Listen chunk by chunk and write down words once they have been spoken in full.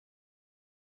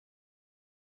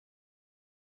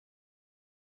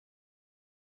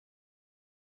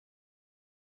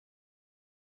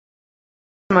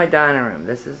My dining room.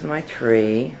 This is my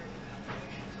tree.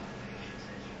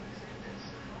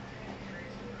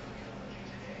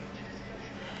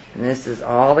 And this is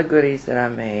all the goodies that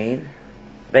I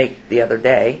baked the other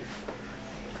day.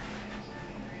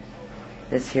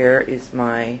 This here is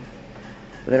my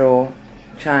little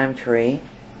chime tree.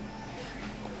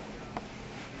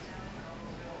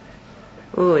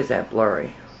 Ooh, is that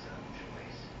blurry?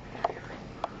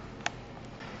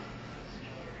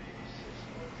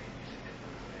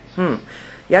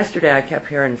 Yesterday I kept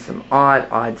hearing some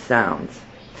odd sounds.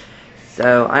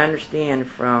 So I understand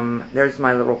from, there's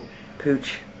my little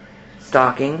pooch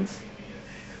stockings.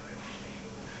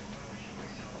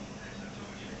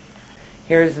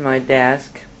 Here's my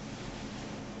desk.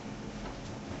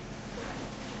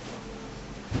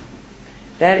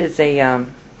 That is a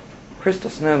crystal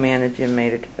snowman that Jim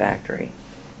made at the factory.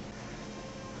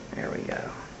 There we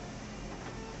go.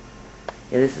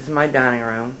 Yeah, this is my dining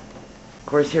room. Of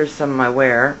course, here's some of my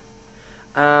wear.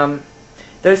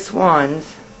 Those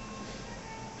swans,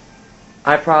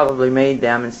 I probably made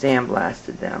them and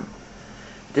sandblasted them.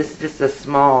 This is just a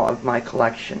small of my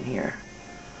collection here.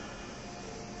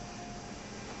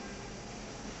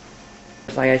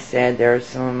 Like I said, there are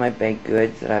some of my baked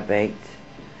goods that I baked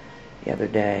the other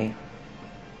day.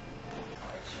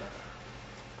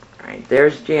 Alright,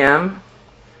 there's Jim.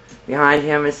 Behind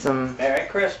him is some... Merry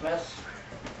Christmas.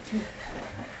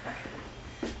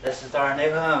 This is our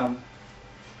new home.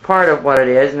 Part of what it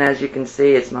is, and as you can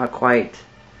see, it's not quite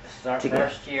This is our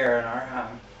first year in our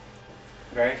home.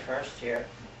 Very first year.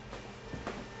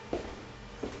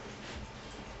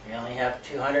 We only have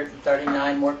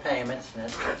 239 more payments, and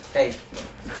it's paid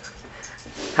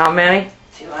for. How many?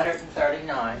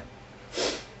 239.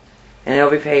 And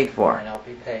it'll be paid for. And it'll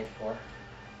be paid for.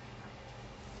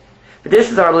 But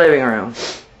this is our living room.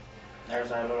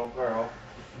 There's our little girl.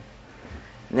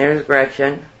 And there's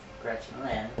Gretchen. Gretchen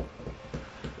Lynn.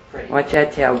 Pretty. Watch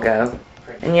that tail go.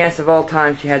 Pretty. And yes, of all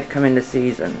time, she had to come into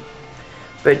season.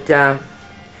 But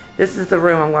this is the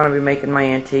room I'm going to be making my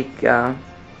antique.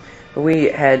 We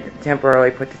had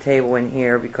temporarily put the table in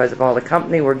here because of all the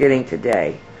company we're getting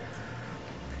today.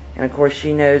 And of course,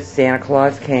 she knows Santa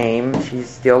Claus came. She's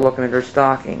still looking at her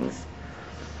stockings.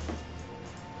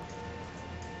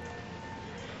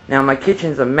 Now, my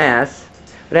kitchen's a mess.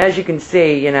 But as you can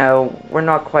see, you know, we're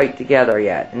not quite together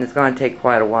yet, and it's going to take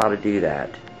quite a while to do that.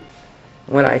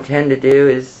 What I tend to do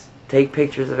is take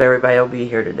pictures of everybody who'll be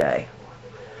here today.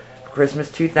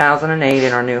 Christmas 2008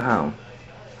 in our new home.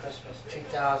 Christmas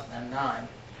 2009.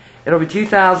 It'll be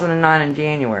 2009 in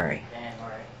January.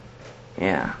 January.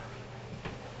 Yeah.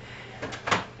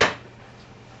 We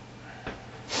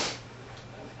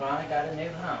finally got a new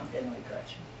home, didn't we,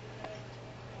 Gretchen?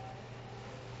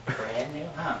 Brand new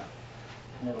home.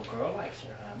 Little girl likes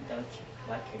her home, don't you?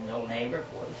 Like your little neighbor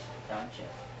voice, don't you?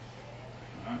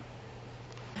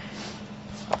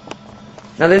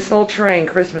 Now this little train,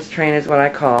 Christmas train is what I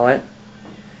call it.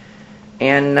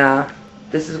 And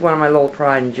this is one of my little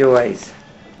pride and joys.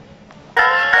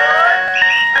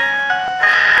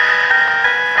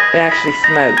 It actually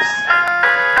smokes,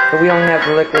 but we only have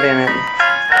the liquid in it.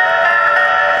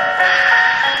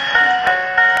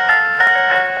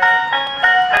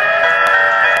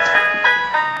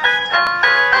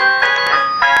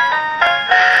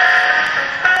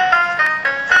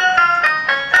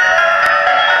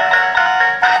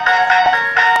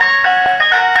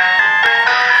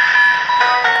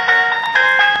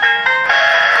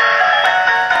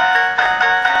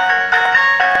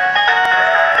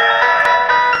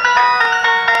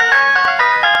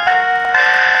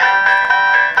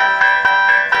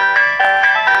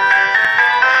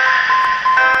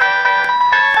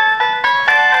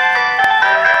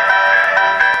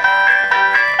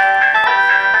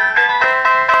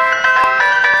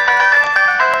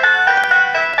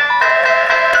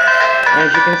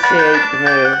 As you can see, the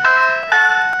move.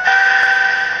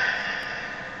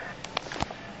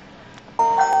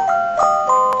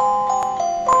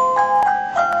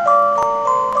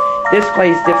 This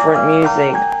plays different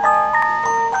music.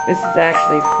 This is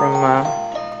actually from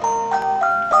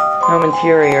Home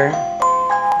Interior.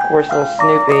 Of course, little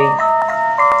Snoopy.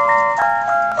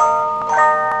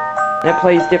 And it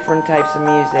plays different types of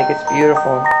music. It's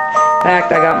beautiful. In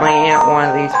fact, I got my aunt one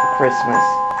of these for Christmas.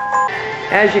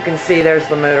 As you can see, there's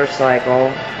the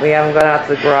motorcycle. We haven't got out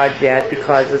to the garage yet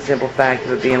because of the simple fact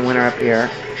of it being winter up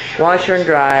here. Washer and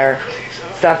dryer,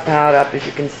 stuff piled up as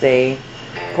you can see.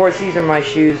 Of course, these are my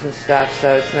shoes and stuff,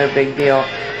 so it's no big deal.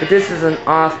 But this is an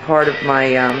off part of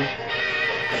my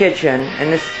kitchen, and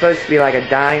this is supposed to be like a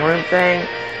dining room thing.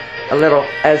 A little,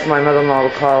 as my mother-in-law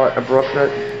would call it, a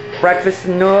breakfast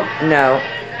nook. No,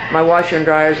 my washer and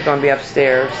dryer is going to be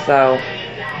upstairs, so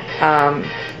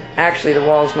actually the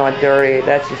wall's not dirty,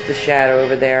 that's just a shadow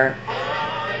over there.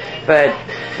 But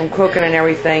from cooking and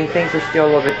everything, things are still a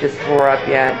little bit just tore up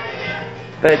yet.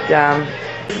 But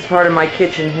this is part of my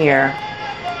kitchen here,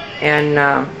 and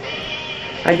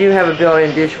I do have a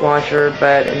built-in dishwasher,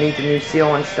 but it needs a new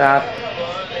seal and stuff.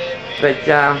 But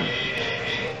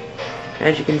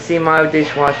as you can see, my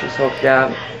dishwasher's hooked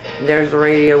up. And there's the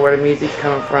radio where the music's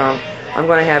coming from. I'm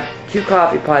going to have 2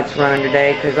 coffee pots running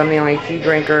today because I'm the only tea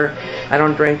drinker. I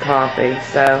don't drink coffee.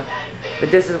 So,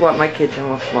 but this is what my kitchen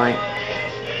looks like.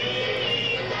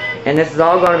 And this is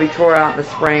all going to be tore out in the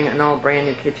spring and all brand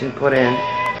new kitchen put in.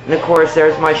 And of course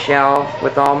there's my shelf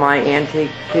with all my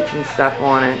antique kitchen stuff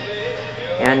on it.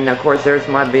 And of course there's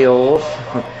my bills.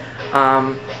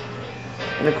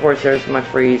 And of course there's my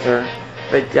freezer.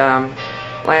 But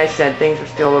like I said, things are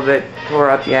still a little bit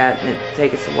tore up yet, and it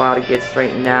takes us a while to get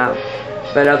straightened out.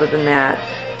 But other than that,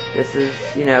 this is,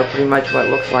 you know, pretty much what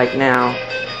it looks like now.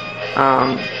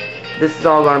 This is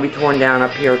all going to be torn down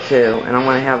up here too, and I'm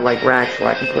going to have like racks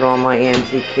where I can put all my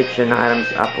antique kitchen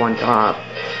items up on top.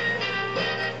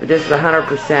 But this is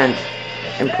 100%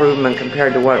 improvement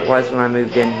compared to what it was when I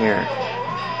moved in here.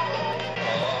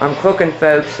 I'm cooking,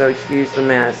 folks, so excuse the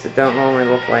mess. It don't normally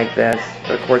look like this,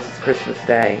 but of course it's Christmas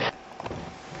Day.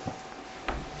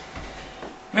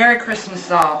 Merry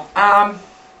Christmas all.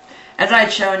 As I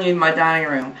had shown you in my dining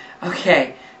room.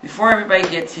 Okay, before everybody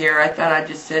gets here, I thought I'd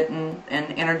just sit and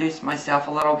introduce myself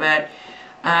a little bit.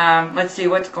 Let's see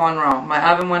what's going wrong. My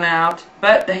oven went out,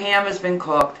 but the ham has been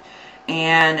cooked,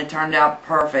 and it turned out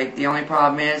perfect. The only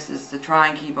problem is to try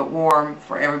and keep it warm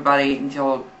for everybody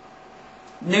until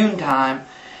noontime.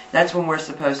 That's when we're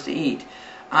supposed to eat.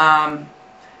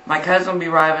 My cousin will be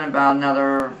arriving in about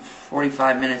another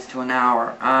 45 minutes to an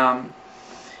hour.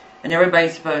 And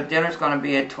everybody's supposed, dinner's going to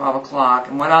be at 12 o'clock.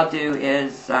 And what I'll do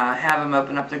is have them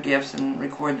open up their gifts and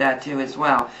record that too as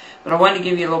well. But I wanted to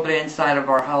give you a little bit of insight of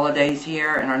our holidays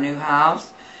here in our new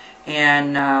house.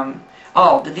 And,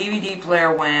 oh, the DVD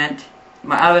player went.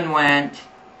 My oven went.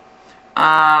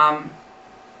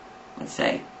 Let's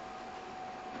see.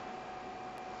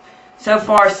 So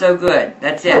far, so good.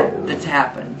 That's it. That's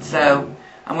happened. So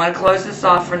I'm going to close this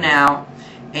off for now.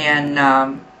 And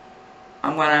I'm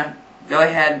going to go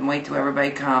ahead and wait till everybody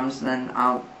comes, and then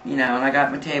I'll, you know, and I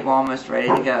got my table almost ready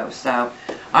to go. So,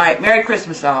 alright, Merry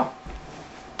Christmas all.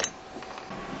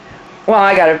 Well,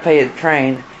 I gotta pay the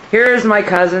train. Here's my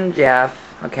cousin Jeff.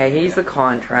 Okay, he's the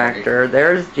contractor.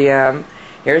 There's Jim.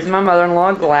 Here's my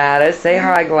mother-in-law Gladys. Say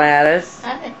hi, Gladys.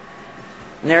 Hi.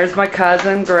 And there's my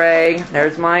cousin Greg.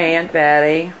 There's my Aunt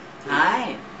Betty.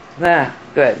 Hi. Ah,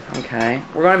 good. Okay.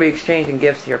 We're going to be exchanging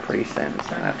gifts here pretty soon,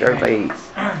 so after everybody eats.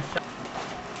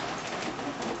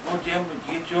 Oh, Jim, did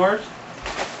you get yours?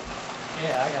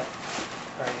 Yeah, I got it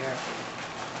right here.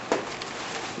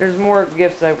 There's more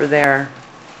gifts over there.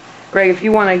 Greg, if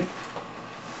you want to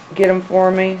get them for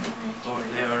me. Oh,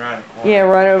 yeah, right. Corner. Yeah,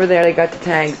 right over there. They got the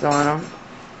tags on them.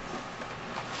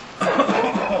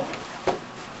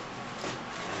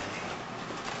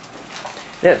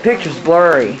 That picture's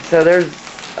blurry, so there's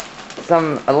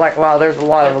some well, there's a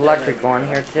lot of electric on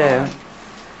here too.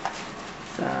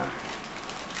 So.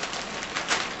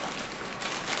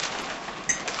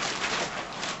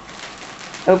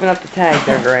 Open up the tag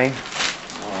there, Greg.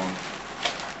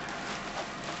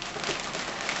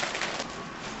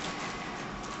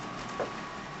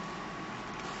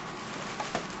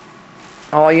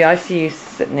 Oh yeah, I see you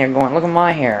sitting there going, look at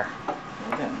my hair.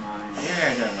 Look at mine. Your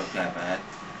hair doesn't look that bad.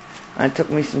 It took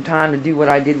me some time to do what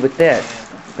I did with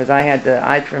this, because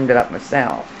I trimmed it up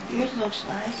myself. Yours looks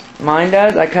nice. Mine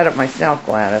does? I cut it myself,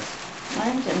 Gladys.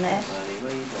 Mine's a mess. Buddy,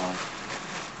 what are you doing?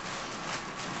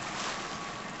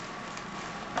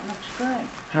 Looks good.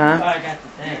 Huh? I got the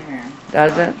thing here.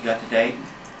 Does it? You got the date?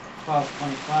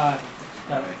 12/25. It's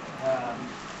got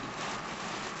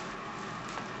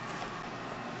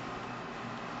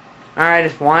Alright,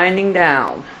 it's winding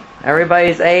down.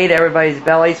 Everybody's ate, everybody's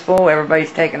belly's full,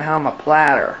 everybody's taking home a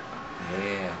platter.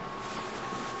 Yeah.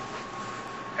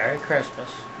 Merry Christmas.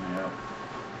 Yeah.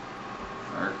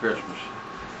 Merry Christmas.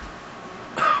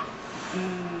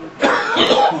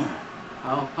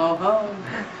 Ho, ho, ho.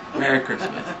 Merry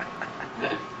Christmas.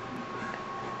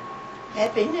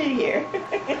 Happy New Year.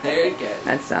 There you go.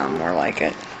 That sounds more like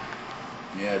it.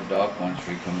 Yeah, Doc wants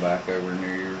me to come back over New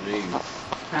Year's Eve.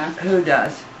 Huh? Who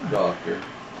does? Doctor,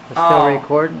 It's still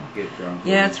recording? get drunk.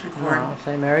 Yeah, it's Oh, recording. I'll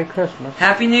say Merry Christmas.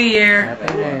 Happy New Year. Happy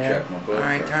I New want to Year. check my blood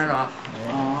Alright, pressure. turn it off.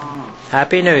 Oh.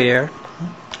 Happy New Year.